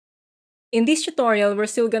In this tutorial, we're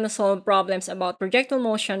still gonna solve problems about projectile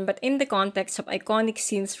motion, but in the context of iconic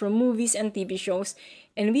scenes from movies and TV shows,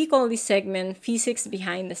 and we call this segment Physics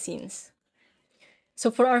Behind the Scenes.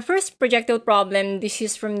 So for our first projectile problem, this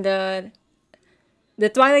is from the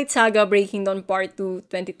Twilight Saga Breaking Dawn Part 2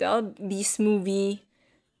 2012. This movie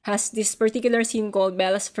has this particular scene called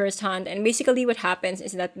Bella's First Hunt, and basically what happens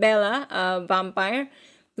is that Bella, a vampire,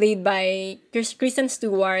 played by Kristen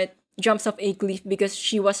Stewart, jumps off a cliff because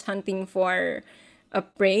she was hunting for a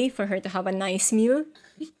prey for her to have a nice meal.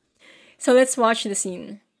 So let's watch the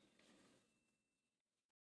scene.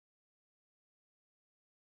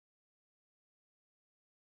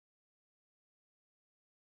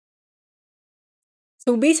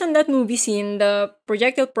 So based on that movie scene, the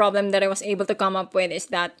projectile problem that I was able to come up with is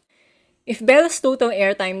that if Bella's total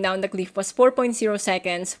airtime down the cliff was 4.0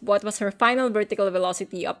 seconds, what was her final vertical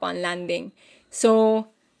velocity upon landing? So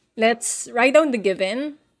let's write down the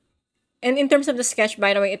given. And in terms of the sketch,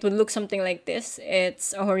 by the way, it would look something like this.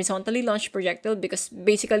 It's a horizontally launched projectile because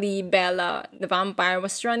basically Bella, the vampire,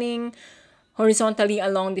 was running horizontally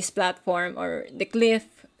along this platform or the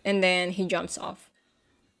cliff, and then he jumps off.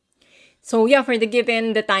 So yeah, for the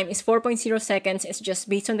given, the time is 4.0 seconds. It's just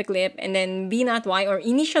based on the clip. And then v naught y, or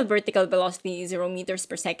initial vertical velocity, is 0 meters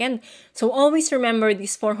per second. So always remember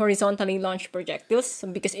these four horizontally launched projectiles. So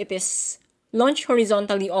because it is launched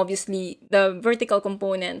horizontally, obviously, the vertical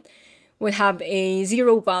component will have a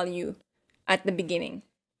zero value at the beginning.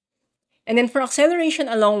 And then for acceleration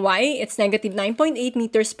along y, it's negative 9.8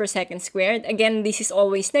 meters per second squared. Again, this is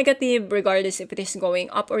always negative regardless if it is going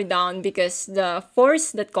up or down because the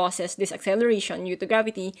force that causes this acceleration due to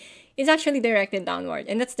gravity is actually directed downward,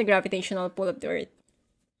 and that's the gravitational pull of the Earth.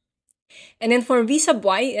 And then for v sub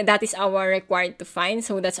y, that is our required to find.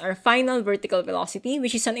 So that's our final vertical velocity,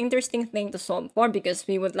 which is an interesting thing to solve for because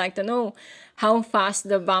we would like to know how fast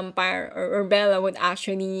the vampire or Bella would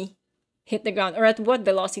actually hit the ground, or at what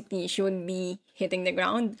velocity she would be hitting the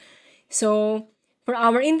ground. So for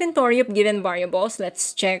our inventory of given variables,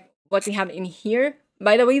 let's check what we have in here.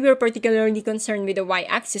 By the way, we're particularly concerned with the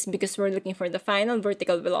y-axis because we're looking for the final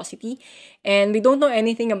vertical velocity. And we don't know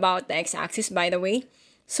anything about the x-axis, by the way.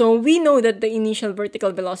 So we know that the initial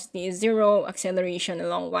vertical velocity is 0, acceleration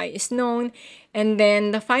along y is known, and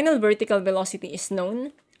then the final vertical velocity is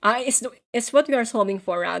known. It's what we are solving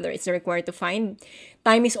for, rather. It's required to find.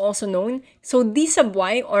 Time is also known. So d sub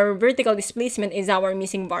y, or vertical displacement, is our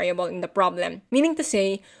missing variable in the problem. Meaning to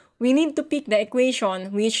say, we need to pick the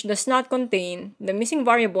equation which does not contain the missing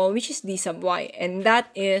variable, which is d sub y, and that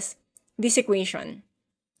is this equation.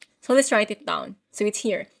 So let's write it down. So it's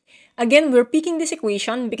here. Again, we're picking this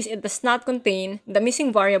equation because it does not contain the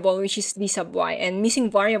missing variable, which is d sub y. And missing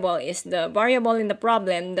variable is the variable in the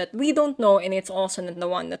problem that we don't know, and it's also not the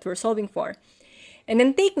one that we're solving for. And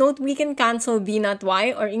then take note, we can cancel v naught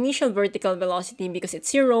y, or initial vertical velocity, because it's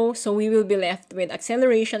 0. So we will be left with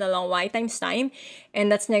acceleration along y times time.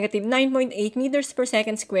 And that's negative 9.8 meters per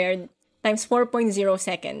second squared times 4.0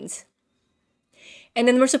 seconds. And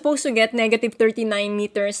then we're supposed to get negative 39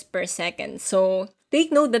 meters per second. So take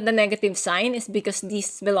note that the negative sign is because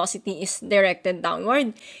this velocity is directed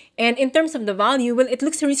downward. And in terms of the value, well, it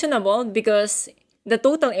looks reasonable because the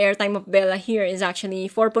total airtime of Bella here is actually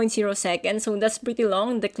 4.0 seconds. So that's pretty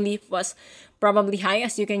long. The cliff was probably high,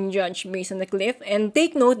 as you can judge based on the cliff. And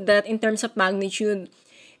take note that in terms of magnitude,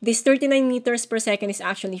 this 39 meters per second is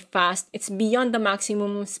actually fast. It's beyond the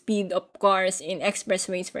maximum speed of cars in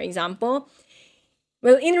expressways, for example.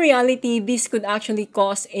 Well, in reality, this could actually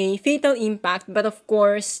cause a fatal impact, but of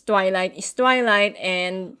course, Twilight is Twilight,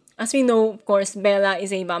 and as we know, of course, Bella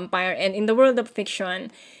is a vampire, and in the world of fiction,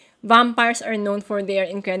 vampires are known for their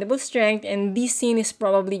incredible strength, and this scene is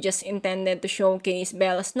probably just intended to showcase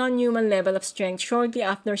Bella's non-human level of strength shortly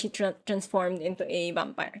after she transformed into a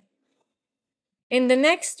vampire. In the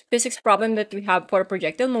next physics problem that we have for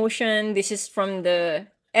projectile motion, this is from the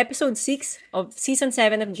episode 6 of season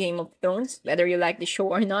 7 of Game of Thrones, whether you like the show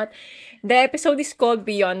or not. The episode is called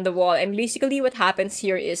Beyond the Wall, and basically what happens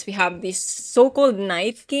here is we have this so-called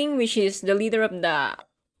Night King, which is the leader of the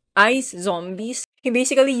ice zombies. He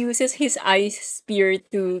basically uses his ice spear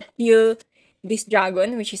to kill this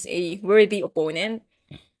dragon, which is a worthy opponent.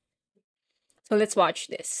 So let's watch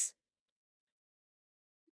this.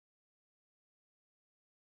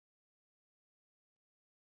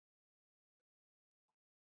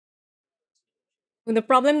 Well, the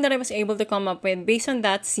problem that I was able to come up with based on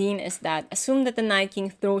that scene is that assume that the Night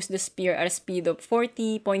King throws the spear at a speed of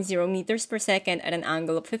 40.0 meters per second at an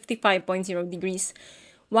angle of 55.0 degrees.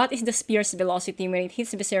 What is the spear's velocity when it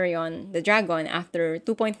hits Viserion, the dragon, after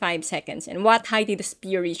 2.5 seconds? And what height did the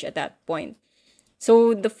spear reach at that point?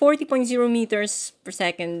 So the 40.0 meters per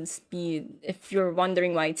second speed, if you're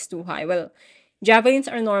wondering why it's too high, well, javelins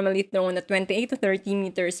are normally thrown at 28 to 30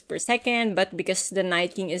 meters per second, but because the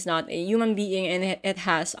Night King is not a human being and it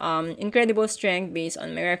has incredible strength based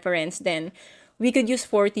on my reference, then we could use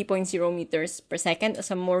 40.0 meters per second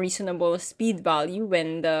as a more reasonable speed value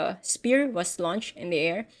when the spear was launched in the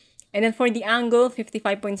air. And then for the angle,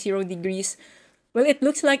 55.0 degrees, well, it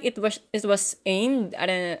looks like it was aimed at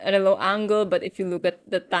a low angle, but if you look at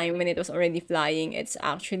the time when it was already flying, it's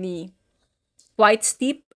actually quite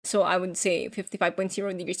steep. So I would say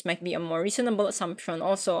 55.0 degrees might be a more reasonable assumption.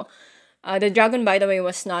 Also, the dragon, by the way,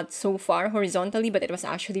 was not so far horizontally, but it was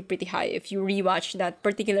actually pretty high if you rewatch that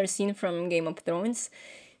particular scene from Game of Thrones.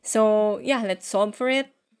 So yeah, let's solve for it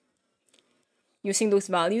using those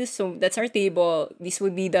values. So that's our table. This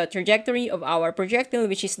would be the trajectory of our projectile,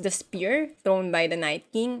 which is the spear thrown by the Night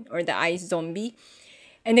King or the ice zombie.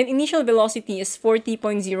 And then initial velocity is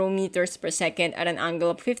 40.0 meters per second at an angle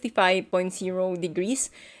of 55.0 degrees.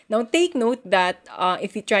 Now take note that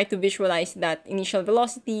if you try to visualize that initial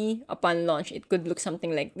velocity upon launch, it could look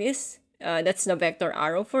something like this. That's the vector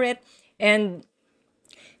arrow for it. And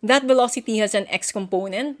that velocity has an x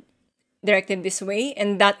component directed this way,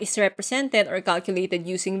 and that is represented or calculated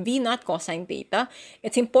using v naught cosine theta.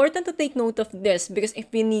 It's important to take note of this because if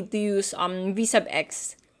we need to use v sub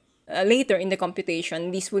x later in the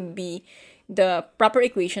computation, this would be the proper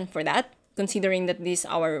equation for that, considering that this is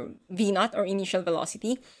our v naught or initial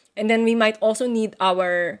velocity. And then we might also need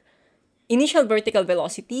our initial vertical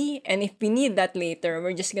velocity, and if we need that later,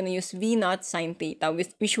 we're just going to use v naught sine theta,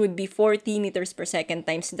 which would be 40 meters per second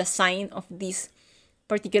times the sine of this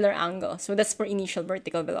particular angle. So that's for initial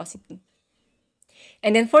vertical velocity.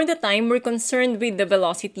 And then for the time, we're concerned with the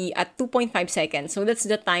velocity at 2.5 seconds. So that's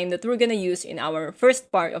the time that we're going to use in our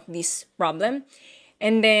first part of this problem.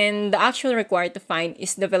 And then the actual required to find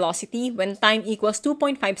is the velocity when time equals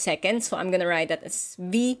 2.5 seconds. So I'm going to write that as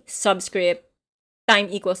v subscript time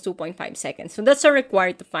equals 2.5 seconds. So that's our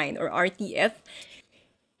required to find, or RTF.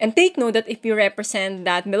 And take note that if you represent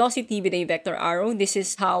that velocity with a vector arrow, this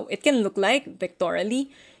is how it can look like vectorially.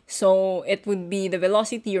 So it would be the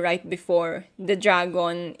velocity right before the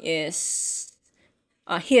dragon is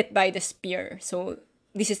hit by the spear. So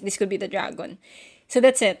this could be the dragon. So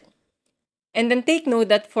that's it. And then take note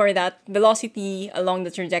that for that velocity along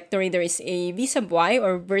the trajectory, there is a v sub y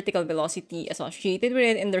or vertical velocity associated with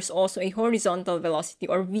it. And there's also a horizontal velocity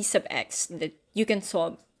or v sub x that you can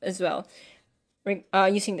solve as well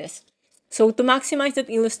using this. So to maximize that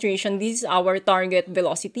illustration, this is our target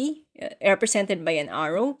velocity represented by an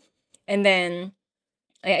arrow. And then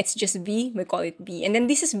it's just v, we call it v. And then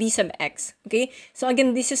this is v sub x, okay? So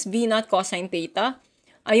again, this is v naught cosine theta.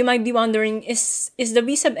 You might be wondering, is the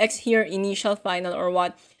v sub x here initial, final, or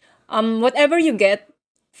what? Whatever you get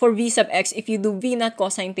for v sub x, if you do v naught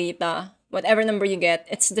cosine theta, whatever number you get,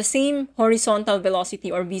 it's the same horizontal velocity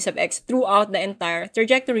or v sub x throughout the entire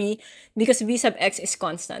trajectory because v sub x is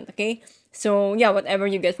constant, okay? So yeah, whatever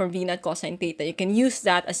you get for v naught cosine theta, you can use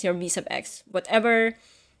that as your v sub x. Whatever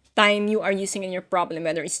time you are using in your problem,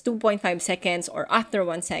 whether it's 2.5 seconds or after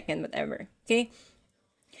 1 second, whatever, okay?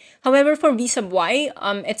 However, for v sub y,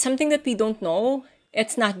 it's something that we don't know.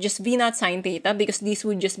 It's not just v naught sine theta because this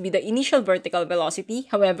would just be the initial vertical velocity.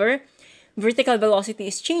 However, vertical velocity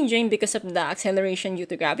is changing because of the acceleration due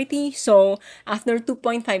to gravity. So after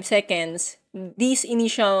 2.5 seconds, this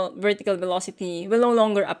initial vertical velocity will no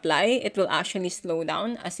longer apply. It will actually slow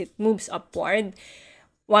down as it moves upward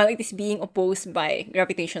while it is being opposed by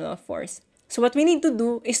gravitational force. So what we need to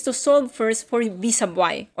do is to solve first for v sub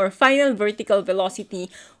y, or final vertical velocity,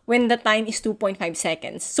 when the time is 2.5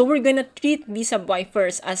 seconds. So we're going to treat v sub y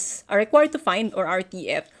first as a required to find, or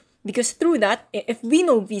RTF, because through that, if we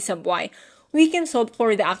know v sub y, we can solve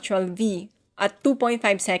for the actual v at 2.5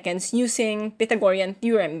 seconds using Pythagorean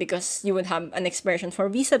theorem, because you would have an expression for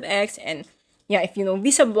v sub x, and yeah, if you know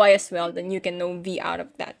v sub y as well, then you can know v out of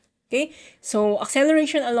that. Okay, so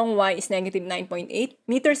acceleration along y is negative 9.8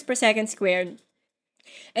 meters per second squared.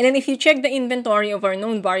 And then if you check the inventory of our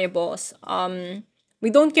known variables, we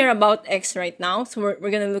don't care about x right now, so we're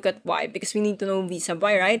going to look at y because we need to know v sub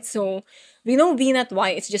y, right? So we know v naught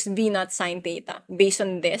y, it's just v naught sine theta based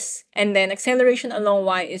on this. And then acceleration along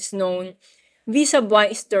y is known. V sub y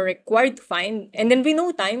is the required to find. And then we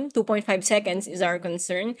know time, 2.5 seconds is our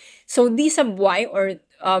concern. So d sub y, or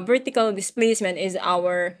vertical displacement, is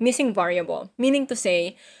our missing variable. Meaning to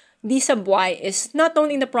say, d sub y is not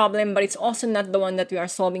known in the problem, but it's also not the one that we are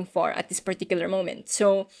solving for at this particular moment.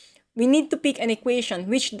 So we need to pick an equation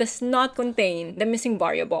which does not contain the missing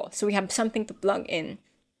variable. So we have something to plug in.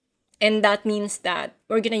 And that means that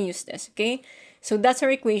we're going to use this, okay? So that's our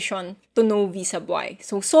equation to know v sub y.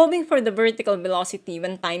 So solving for the vertical velocity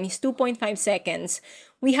when time is 2.5 seconds,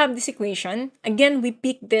 we have this equation. Again, we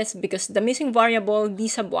pick this because the missing variable v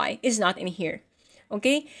sub y is not in here.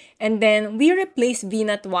 Okay? And then we replace v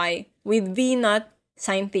naught y with v naught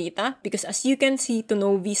sine theta, because as you can see, to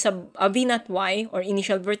know v naught y, or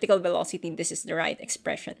initial vertical velocity, this is the right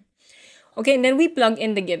expression. Okay, and then we plug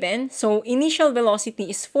in the given. So initial velocity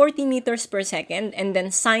is 40 meters per second, and then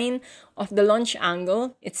sine of the launch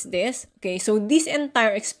angle, it's this. Okay, so this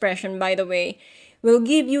entire expression, by the way, will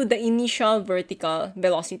give you the initial vertical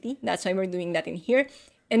velocity. That's why we're doing that in here.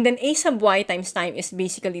 And then a sub y times time is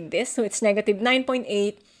basically this. So it's negative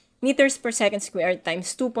 9.8 meters per second squared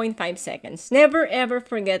times 2.5 seconds. Never ever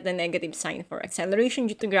forget the negative sign for acceleration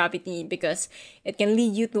due to gravity, because it can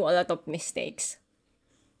lead you to a lot of mistakes.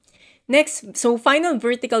 Next, so final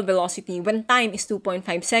vertical velocity when time is 2.5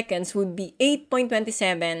 seconds would be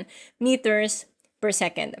 8.27 meters per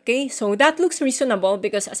second. Okay, so that looks reasonable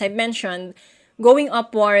because, as I mentioned, going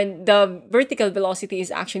upward, the vertical velocity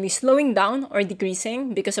is actually slowing down or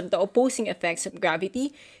decreasing because of the opposing effects of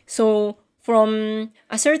gravity. So from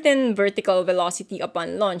a certain vertical velocity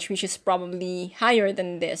upon launch, which is probably higher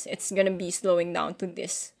than this, it's going to be slowing down to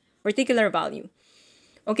this particular value.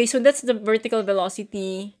 Okay, so that's the vertical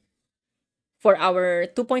velocity for our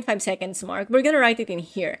 2.5 seconds mark. We're gonna write it in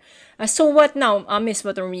here. So what now, Miss,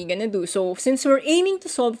 what are we gonna do? So since we're aiming to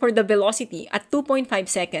solve for the velocity at 2.5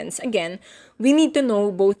 seconds, again, we need to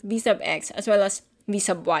know both v sub x as well as v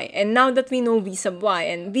sub y. And now that we know v sub y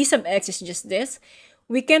and v sub x is just this,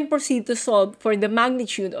 we can proceed to solve for the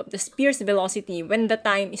magnitude of the sphere's velocity when the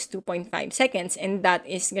time is 2.5 seconds, and that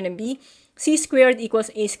is gonna be c squared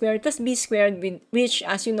equals a squared plus b squared, which,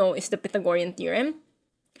 as you know, is the Pythagorean theorem.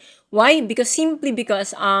 Why? Simply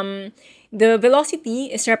because the velocity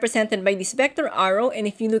is represented by this vector arrow, and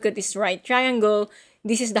if you look at this right triangle,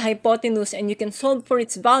 this is the hypotenuse, and you can solve for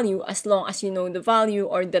its value as long as you know the value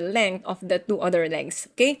or the length of the two other legs.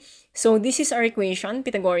 Okay, so this is our equation,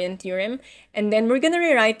 Pythagorean theorem, and then we're gonna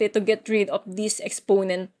rewrite it to get rid of this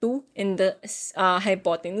exponent 2 in the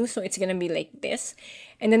hypotenuse. So it's gonna be like this,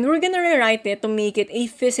 and then we're gonna rewrite it to make it a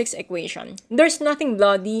physics equation. There's nothing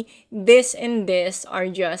bloody. This and this are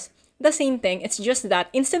just the same thing. It's just that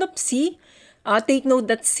instead of c, take note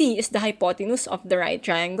that c is the hypotenuse of the right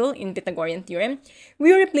triangle in Pythagorean theorem.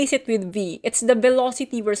 We replace it with v. It's the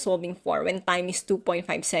velocity we're solving for when time is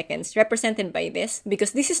 2.5 seconds, represented by this,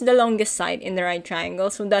 because this is the longest side in the right triangle.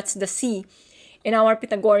 So that's the c in our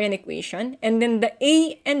Pythagorean equation. And then the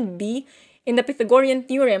a and b in the Pythagorean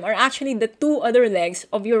theorem are actually the two other legs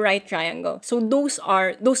of your right triangle. So those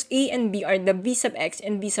A and B are the v sub x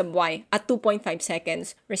and v sub y at 2.5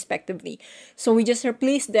 seconds respectively. So we just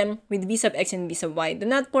replace them with v sub x and v sub y. Do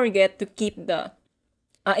not forget to keep the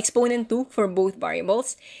exponent 2 for both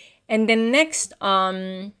variables. And then next,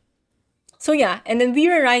 so yeah, and then we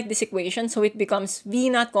rewrite this equation so it becomes v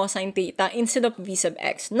naught cosine theta instead of v sub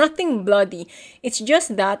x. Nothing bloody. It's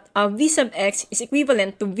just that v sub x is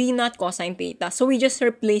equivalent to v naught cosine theta. So we just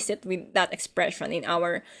replace it with that expression in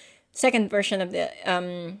our second version of the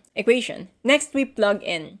equation. Next, we plug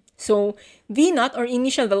in. So v naught, or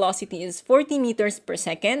initial velocity, is 40 meters per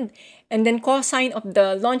second. And then cosine of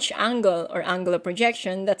the launch angle or angle of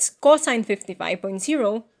projection, that's cosine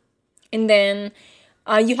 55.0. And then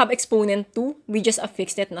you have exponent 2. We just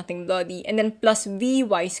affixed it, nothing bloody. And then plus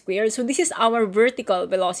vy squared. So this is our vertical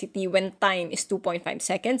velocity when time is 2.5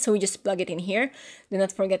 seconds. So we just plug it in here. Do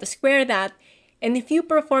not forget to square that. And if you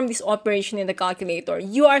perform this operation in the calculator,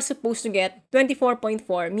 you are supposed to get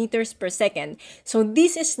 24.4 meters per second. So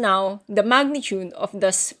this is now the magnitude of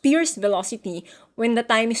the sphere's velocity when the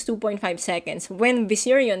time is 2.5 seconds, when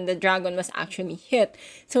Viserion, the dragon, was actually hit.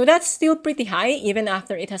 So that's still pretty high, even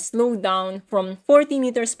after it has slowed down from 40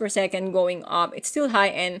 meters per second going up. It's still high,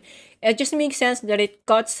 and it just makes sense that it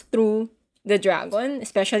cuts through the dragon,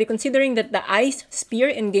 especially considering that the ice spear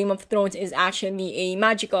in Game of Thrones is actually a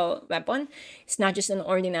magical weapon. It's not just an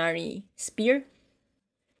ordinary spear.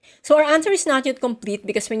 So our answer is not yet complete,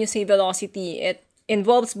 because when you say velocity, it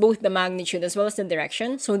involves both the magnitude as well as the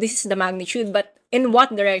direction. So this is the magnitude, but in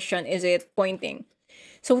what direction is it pointing?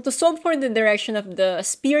 So to solve for the direction of the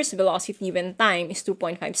spear's velocity when time is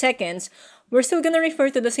 2.5 seconds, we're still going to refer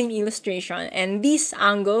to the same illustration. And this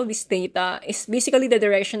angle, this theta, is basically the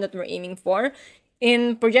direction that we're aiming for.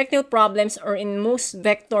 In projectile problems, or in most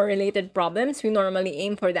vector-related problems, we normally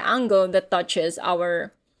aim for the angle that touches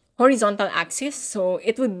our horizontal axis. So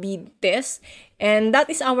it would be this. And that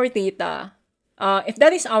is our theta. If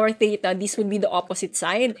that is our theta, this would be the opposite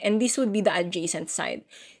side, and this would be the adjacent side.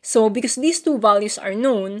 So because these two values are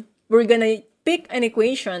known, we're gonna pick an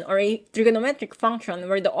equation or a trigonometric function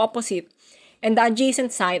where the opposite and the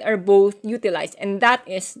adjacent side are both utilized, and that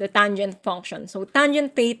is the tangent function. So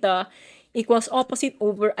tangent theta equals opposite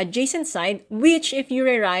over adjacent side, which if you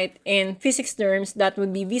rewrite in physics terms, that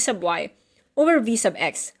would be v sub y over v sub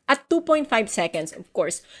x at 2.5 seconds, of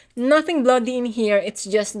course. Nothing bloody in here, it's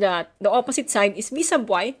just that the opposite side is v sub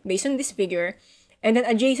y based on this figure, and then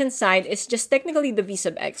adjacent side is just technically the v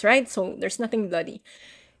sub x, right? So there's nothing bloody.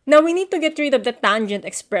 Now, we need to get rid of the tangent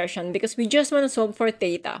expression because we just want to solve for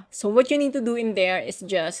theta. So what you need to do in there is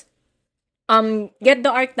just get the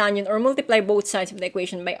arctangent or multiply both sides of the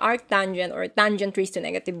equation by arctangent or tangent raised to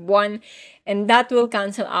 -1, and that will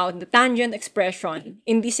cancel out the tangent expression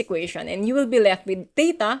in this equation, and you will be left with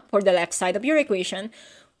theta for the left side of your equation.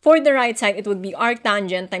 For the right side, it would be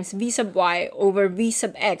arctangent times v sub y over v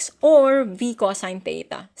sub x or v cosine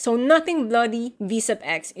theta. So nothing bloody, v sub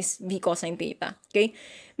x is v cosine theta, okay?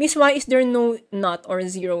 Miss, why is there no not or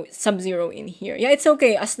zero, sub-zero in here? Yeah, it's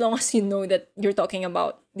okay as long as you know that you're talking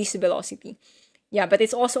about this velocity. Yeah, but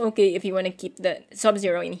it's also okay if you want to keep the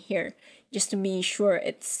sub-zero in here, just to be sure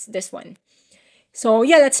it's this one. So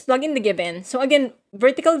yeah, let's plug in the given. So again,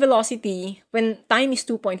 vertical velocity when time is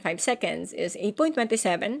 2.5 seconds is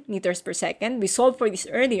 8.27 meters per second. We solved for this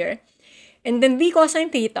earlier. And then v cosine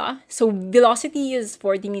theta, so velocity is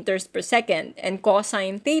 40 meters per second, and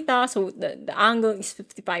cosine theta, so the angle is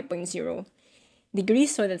 55.0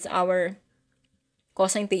 degrees, so that's our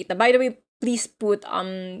cosine theta. By the way, please put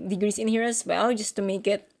degrees in here as well, just to make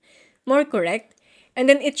it more correct. And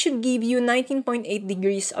then it should give you 19.8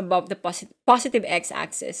 degrees above the positive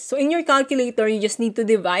x-axis. So in your calculator, you just need to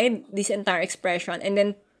divide this entire expression and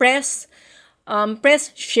then press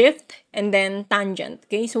shift and then tangent.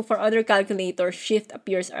 Okay, so for other calculators, shift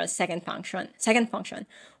appears as second function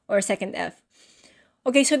or second f.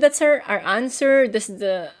 Okay, so that's our answer. Does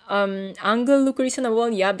the angle look reasonable?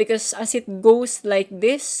 Yeah, because as it goes like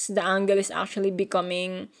this, the angle is actually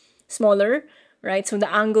becoming smaller, right? So the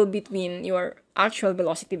angle between your actual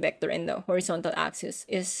velocity vector and the horizontal axis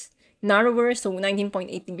is narrower, so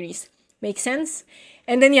 19.8 degrees. Makes sense?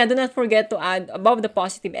 And then yeah, do not forget to add above the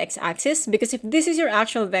positive x-axis, because if this is your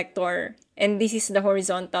actual vector and this is the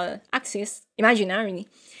horizontal axis, imaginary,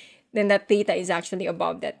 then that theta is actually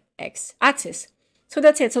above that x-axis. So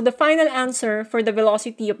that's it. So the final answer for the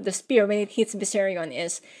velocity of the sphere when it hits Viserion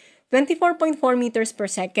is 24.4 meters per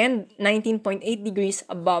second, 19.8 degrees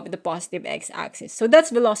above the positive x-axis. So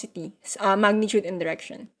that's velocity, magnitude and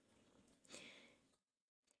direction.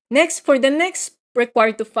 Next, for the next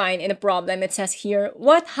required to find in a problem, it says here,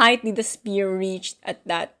 what height did the sphere reach at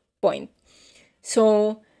that point?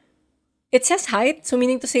 So it says height, so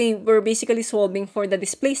meaning to say we're basically solving for the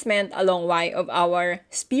displacement along y of our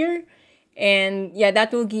sphere. And yeah,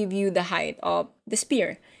 that will give you the height of the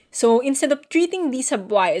sphere. So instead of treating v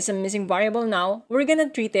sub y as a missing variable now, we're gonna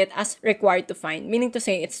treat it as required to find, meaning to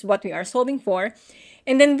say it's what we are solving for.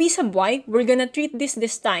 And then v sub y, we're gonna treat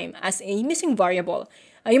this time as a missing variable.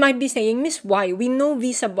 You might be saying, Miss, why? We know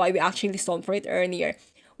v sub y, we actually solved for it earlier.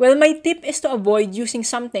 Well, my tip is to avoid using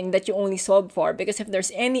something that you only solve for, because if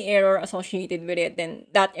there's any error associated with it, then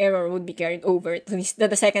that error would be carried over to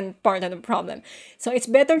the second part of the problem. So it's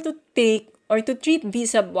better to take or to treat v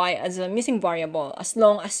sub y as a missing variable as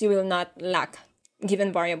long as you will not lack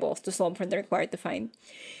given variables to solve for the required to find.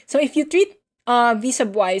 So if you treat v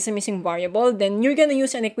sub y as a missing variable, then you're going to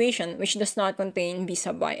use an equation which does not contain v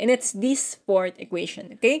sub y, and it's this fourth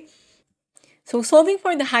equation, okay? So solving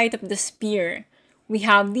for the height of the sphere, we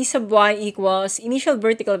have v sub y equals initial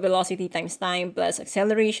vertical velocity times time plus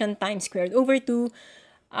acceleration times squared over 2.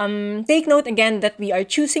 Take note again that we are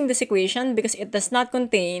choosing this equation because it does not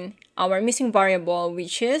contain our missing variable,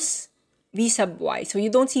 which is v sub y. So you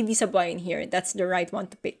don't see v sub y in here. That's the right one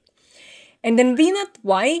to pick. And then v naught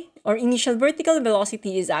y, or initial vertical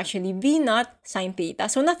velocity, is actually v naught sine theta.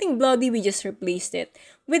 So nothing bloody, we just replaced it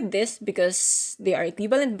with this because they are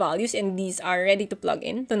equivalent values and these are ready to plug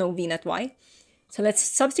in to know v naught y. So let's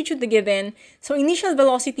substitute the given. So initial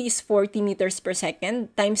velocity is 40 meters per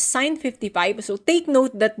second times sine 55. So take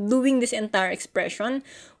note that doing this entire expression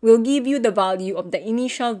will give you the value of the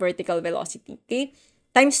initial vertical velocity, okay?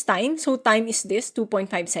 Times time, so time is this,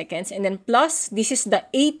 2.5 seconds, and then plus, this is the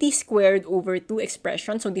 80 squared over 2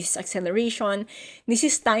 expression, so this is acceleration, this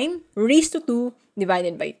is time, raised to 2,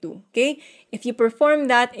 divided by 2, okay? If you perform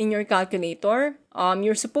that in your calculator,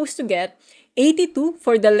 you're supposed to get 82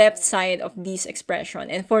 for the left side of this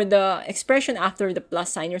expression, and for the expression after the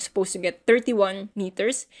plus sign, you're supposed to get 31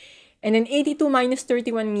 meters, and then 82 minus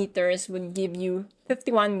 31 meters would give you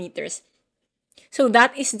 51 meters. So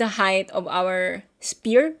that is the height of our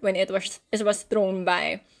sphere when it was thrown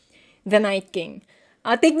by the Night King.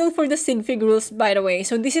 Take note for the sig fig rules, by the way.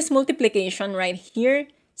 So this is multiplication right here.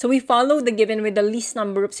 So we follow the given with the least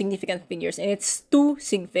number of significant figures, and it's 2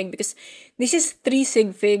 sig fig because this is 3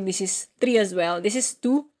 sig fig, this is 3 as well, this is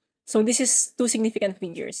 2, so this is 2 significant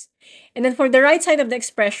figures. And then for the right side of the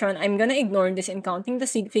expression, I'm gonna ignore this and counting the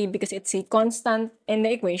sig fig because it's a constant in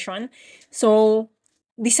the equation. So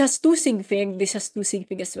this has 2 sig fig, this has 2 sig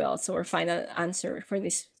fig as well. So our final answer for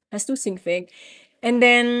this has 2 sig fig. And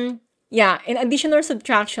then, yeah, in addition or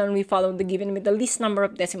subtraction, we follow the given with the least number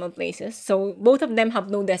of decimal places. So both of them have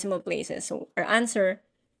no decimal places. So our answer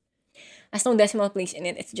has no decimal place in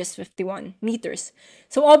it. It's just 51 meters.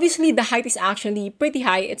 So obviously, the height is actually pretty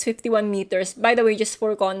high. It's 51 meters. By the way, just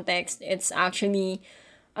for context, it's actually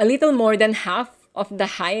a little more than half of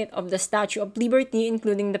the height of the Statue of Liberty,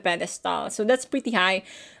 including the pedestal. So that's pretty high.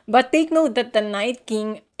 But take note that the Night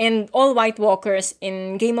King and all White Walkers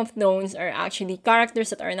in Game of Thrones are actually characters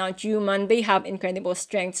that are not human. They have incredible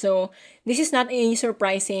strength. So this is not a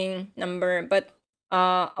surprising number, but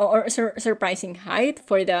surprising height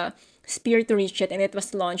for the spear to reach it, and it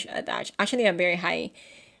was launched at actually a very high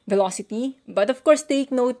velocity. But of course,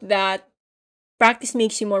 take note that practice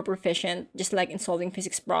makes you more proficient, just like in solving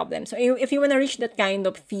physics problems. So if you want to reach that kind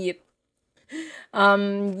of feat,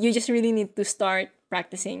 you just really need to start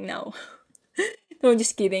practicing now. No,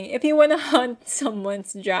 just kidding. If you want to hunt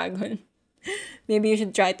someone's dragon, maybe you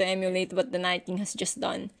should try to emulate what the Night King has just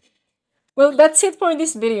done. Well, that's it for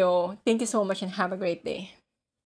this video. Thank you so much and have a great day.